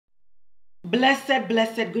Blessed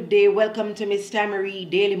good day. Welcome to MissTamaree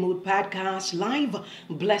Daily Mood Podcast Live.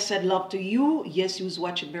 Blessed love to you. Yes, who's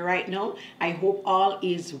watching me right now. I hope all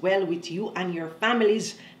is well with you and your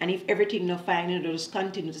families. And if everything not fine, just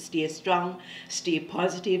continue to stay strong, stay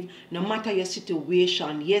positive, no matter your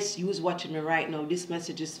situation. Yes, who's watching me right now. This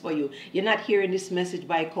message is for you. You're not hearing this message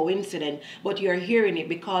by coincidence, but you're hearing it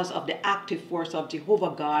because of the active force of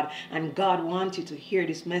Jehovah God. And God wants you to hear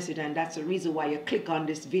this message, and that's the reason why you click on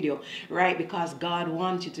this video, right? Because God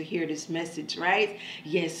wants you to hear this message, right?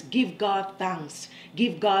 Yes, give God thanks.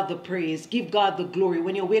 Give God the praise. Give God the glory.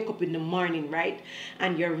 When you wake up in the morning, right,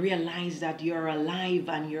 and you realize that you're alive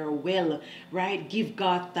and you're well, right? Give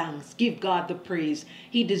God thanks. Give God the praise.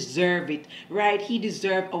 He deserves it, right? He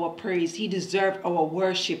deserves our praise. He deserves our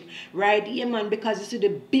worship, right? Yeah, man, because you see,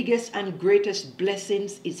 the biggest and greatest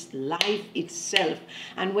blessings is life itself.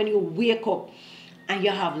 And when you wake up and you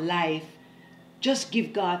have life, just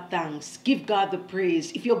give God thanks. Give God the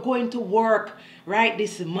praise. If you're going to work, right,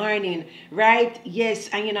 this morning, right, yes,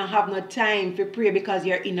 and you don't have no time for prayer because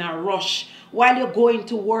you're in a rush, while you're going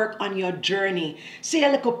to work on your journey, say a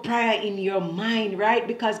little prayer in your mind, right?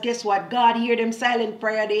 Because guess what? God hear them silent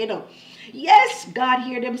prayer, they know. Yes, God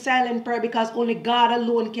hear them silent prayer because only God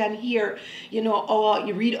alone can hear,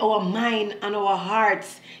 you read our mind and our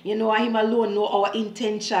hearts, Him alone know our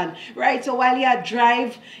intention, right? So while you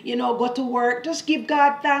drive, go to work, just give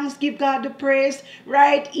God thanks, give God the praise,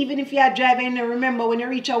 right? Even if you are driving, remember when you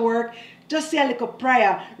reach your work, just say a little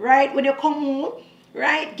prayer, right? When you come home,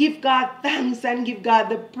 right, give God thanks and give God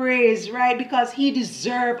the praise, right? Because He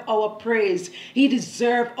deserves our praise. He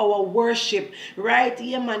deserves our worship, right?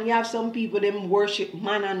 Yeah, man, you have some people, them worship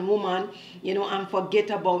man and woman, and forget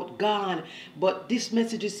about God. But this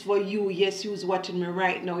message is for you. Yes, who's watching me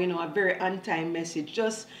right now, a very on-time message.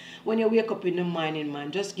 Just when you wake up in the morning,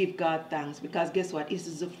 man, just give God thanks. Because guess what? This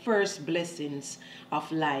is the first blessings of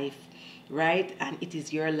life, right? And it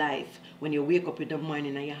is your life. When you wake up in the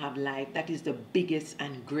morning and you have life, that is the biggest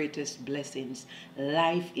and greatest blessings,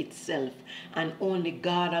 life itself. And only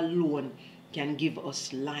God alone can give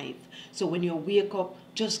us life. So when you wake up,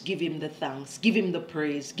 just give Him the thanks, give Him the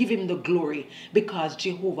praise, give Him the glory, because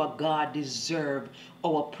Jehovah God deserves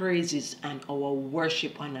our praises and our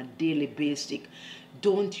worship on a daily basis.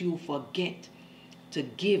 Don't you forget to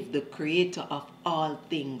give the Creator of all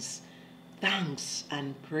things thanks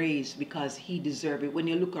and praise, because He deserves it. When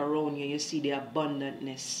you look around you, you see the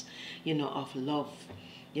abundantness, of love.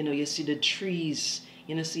 You see the trees,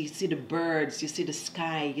 so you see the birds, you see the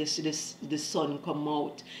sky, you see the sun come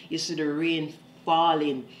out, you see the rain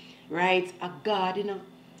falling, right? God,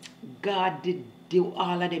 God did do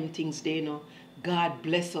all of them things there, God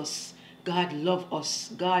bless us. God love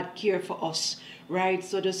us. God care for us, right?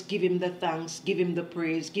 So just give Him the thanks, give Him the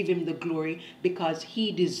praise, give Him the glory, because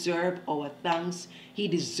He deserves our thanks, He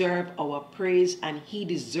deserves our praise, and He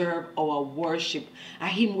deserves our worship.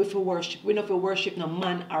 And Him with worship. We not for worship no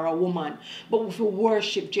man or a woman, but we for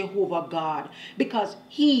worship Jehovah God, because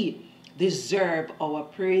He deserve our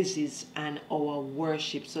praises and our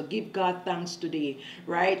worship. So give God thanks today,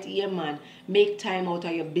 right? Yeah, man. Make time out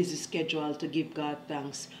of your busy schedule to give God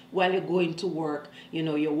thanks. While you're going to work,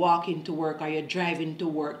 you're walking to work or you're driving to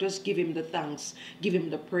work, just give Him the thanks, give Him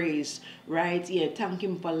the praise, right? Yeah, thank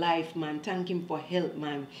Him for life, man. Thank Him for health,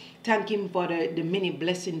 man. Thank Him for the many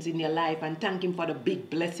blessings in your life, and thank Him for the big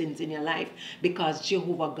blessings in your life, because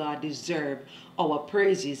Jehovah God deserves our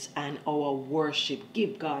praises and our worship.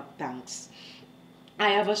 Give God thanks. I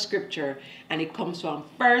have a scripture, and it comes from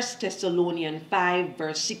 1 Thessalonians 5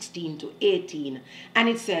 verse 16 to 18, and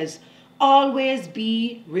it says, always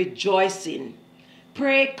be rejoicing,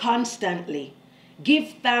 pray constantly,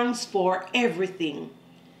 give thanks for everything.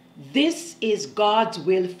 This is God's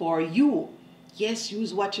will for you. Yes,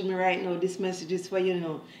 who's watching me right now, this message is for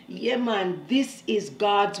you. Yeah, man, this is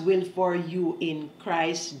God's will for you in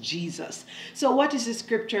Christ Jesus. So what is the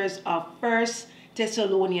scriptures of 1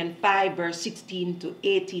 Thessalonians 5 verse 16 to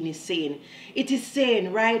 18 is saying? It is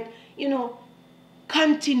saying, right,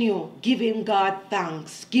 continue giving God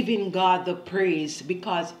thanks, giving God the praise,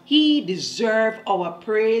 because He deserves our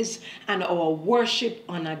praise and our worship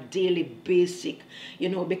on a daily basis,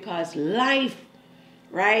 because life,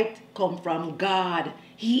 right, come from God.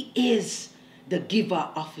 He is the giver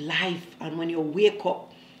of life. And when you wake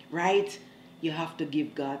up, right, you have to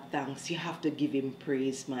give God thanks. You have to give Him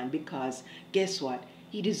praise, man, because guess what?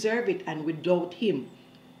 He deserves it, and without Him,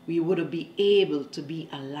 we wouldn't be able to be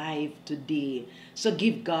alive today. So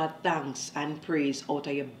give God thanks and praise out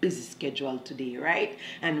of your busy schedule today, right?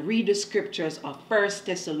 And read the scriptures of 1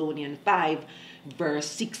 Thessalonians 5 verse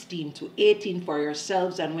 16 to 18 for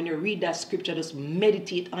yourselves. And when you read that scripture, just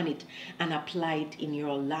meditate on it and apply it in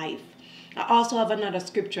your life. I also have another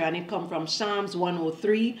scripture, and it comes from Psalms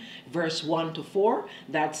 103 verse 1 to 4.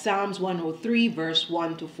 That's Psalms 103 verse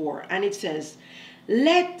 1 to 4. And it says,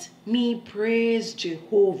 "Let me praise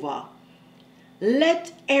Jehovah.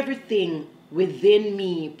 Let everything within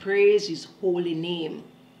me praise his holy name.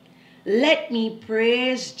 Let me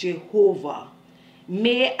praise Jehovah.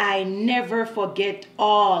 May I never forget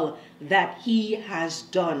all that he has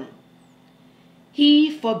done. He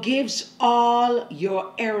forgives all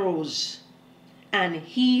your errors and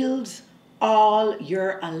heals all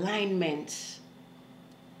your alignments.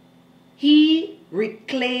 He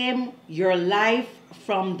reclaimed your life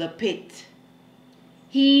from the pit."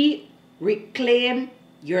 He reclaimed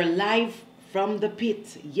your life from the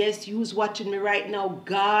pit. Yes, you who's watching me right now,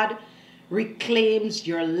 God reclaims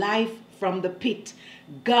your life from the pit.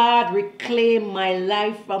 God reclaim my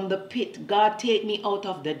life from the pit. God take me out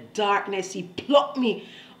of the darkness. He plucked me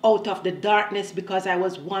out of the darkness because I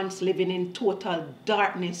was once living in total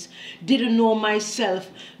darkness. Didn't know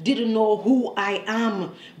myself, didn't know who I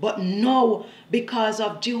am. But now, because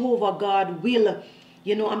of Jehovah God will,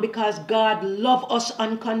 and because God loves us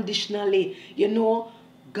unconditionally,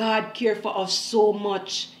 God care for us so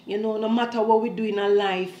much. No matter what we do in our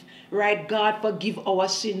life, right? God forgive our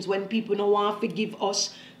sins. When people don't want to forgive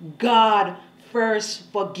us, God first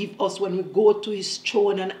forgive us when we go to his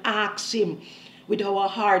throne and ask him with our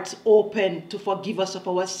hearts open to forgive us of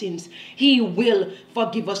our sins. He will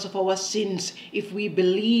forgive us of our sins if we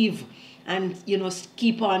believe and,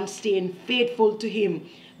 keep on staying faithful to him.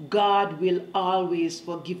 God will always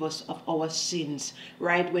forgive us of our sins,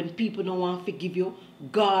 right? When people don't want to forgive you,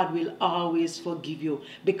 God will always forgive you,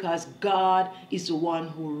 because God is the one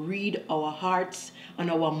who reads our hearts and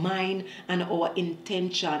our mind and our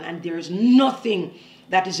intention. And there is nothing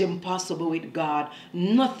that is impossible with God.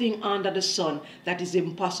 Nothing under the sun that is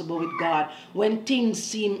impossible with God. When things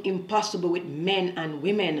seem impossible with men and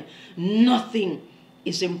women, nothing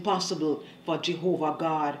is impossible for Jehovah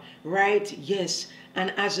God, right? Yes.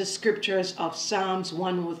 And as the scriptures of Psalms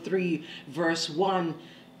 103 verse 1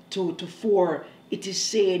 to 4, it is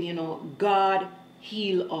saying, God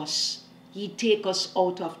heal us. He take us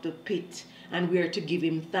out of the pit, and we are to give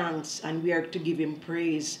him thanks, and we are to give him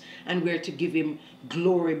praise, and we are to give him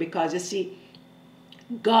glory, because you see,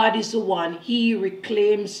 God is the one. He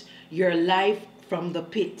reclaims your life from the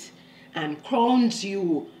pit and crowns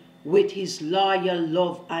you with his loyal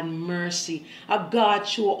love and mercy. God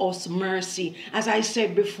show us mercy. As I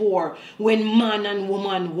said before, when man and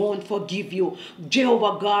woman won't forgive you,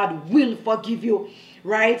 Jehovah God will forgive you,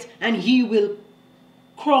 right? And he will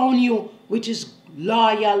crown you with his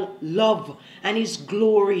loyal love and his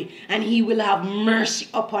glory, and he will have mercy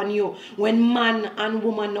upon you. When man and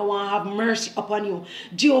woman no one have mercy upon you,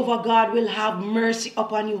 Jehovah God will have mercy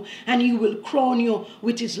upon you, and he will crown you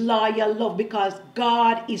with his loyal love, because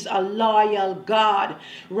God is a loyal God,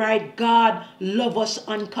 right? God loves us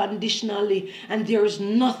unconditionally, and there is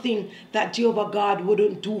nothing that Jehovah God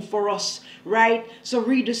wouldn't do for us, right? So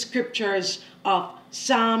read the scriptures of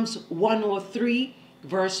Psalms 103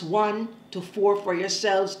 verse 1 to 4 for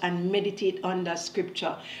yourselves and meditate on that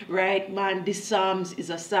scripture, right? Man, this Psalms is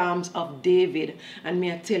a Psalms of David, and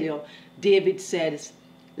may I tell you, David says,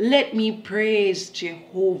 "Let me praise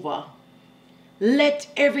Jehovah. Let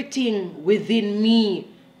everything within me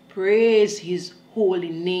praise his holy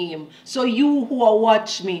name." So you who are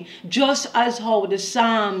watching me, just as how the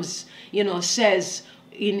Psalms, says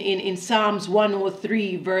in Psalms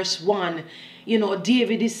 103 verse 1,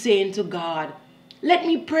 David is saying to God, "Let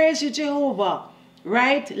me praise you, Jehovah,"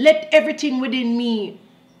 right? Let everything within me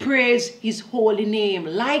praise his holy name.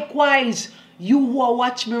 Likewise, you who are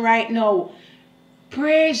watching me right now,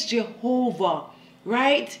 praise Jehovah,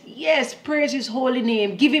 right? Yes, praise his holy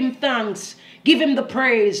name. Give him thanks. Give him the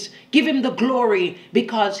praise. Give him the glory,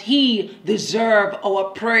 because he deserves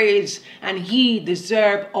our praise and he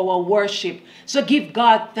deserves our worship. So give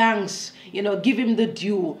God thanks. Give him the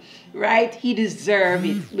due, right? He deserves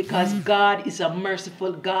it, because God is a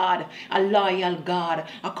merciful God, a loyal God,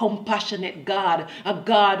 a compassionate God, a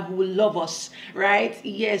God who will love us, right?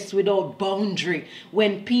 Yes, without boundary.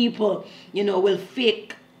 When people, will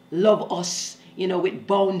fake love us, with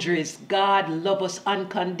boundaries, God loves us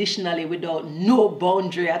unconditionally without no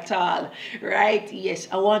boundary at all, right? Yes,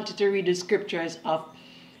 I want you to read the scriptures of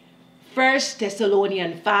 1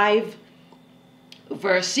 Thessalonians 5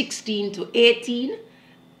 verse 16 to 18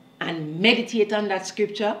 and meditate on that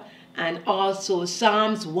scripture. And also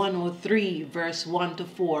Psalms 103 verse 1 to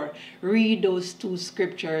 4. Read those two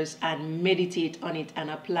scriptures and meditate on it and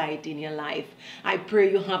apply it in your life. I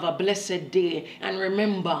pray you have a blessed day. And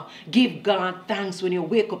remember, give God thanks when you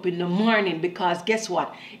wake up in the morning, because guess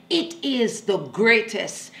what? It is the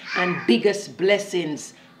greatest and biggest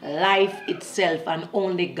blessings, life itself, and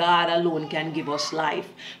only God alone can give us life.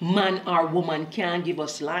 Man or woman can't give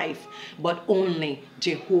us life, but only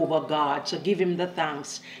Jehovah God. So give him the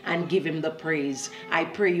thanks and give him the praise. I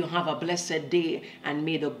pray you have a blessed day, and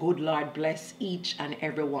may the good Lord bless each and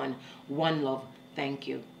every one. One love. Thank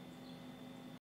you.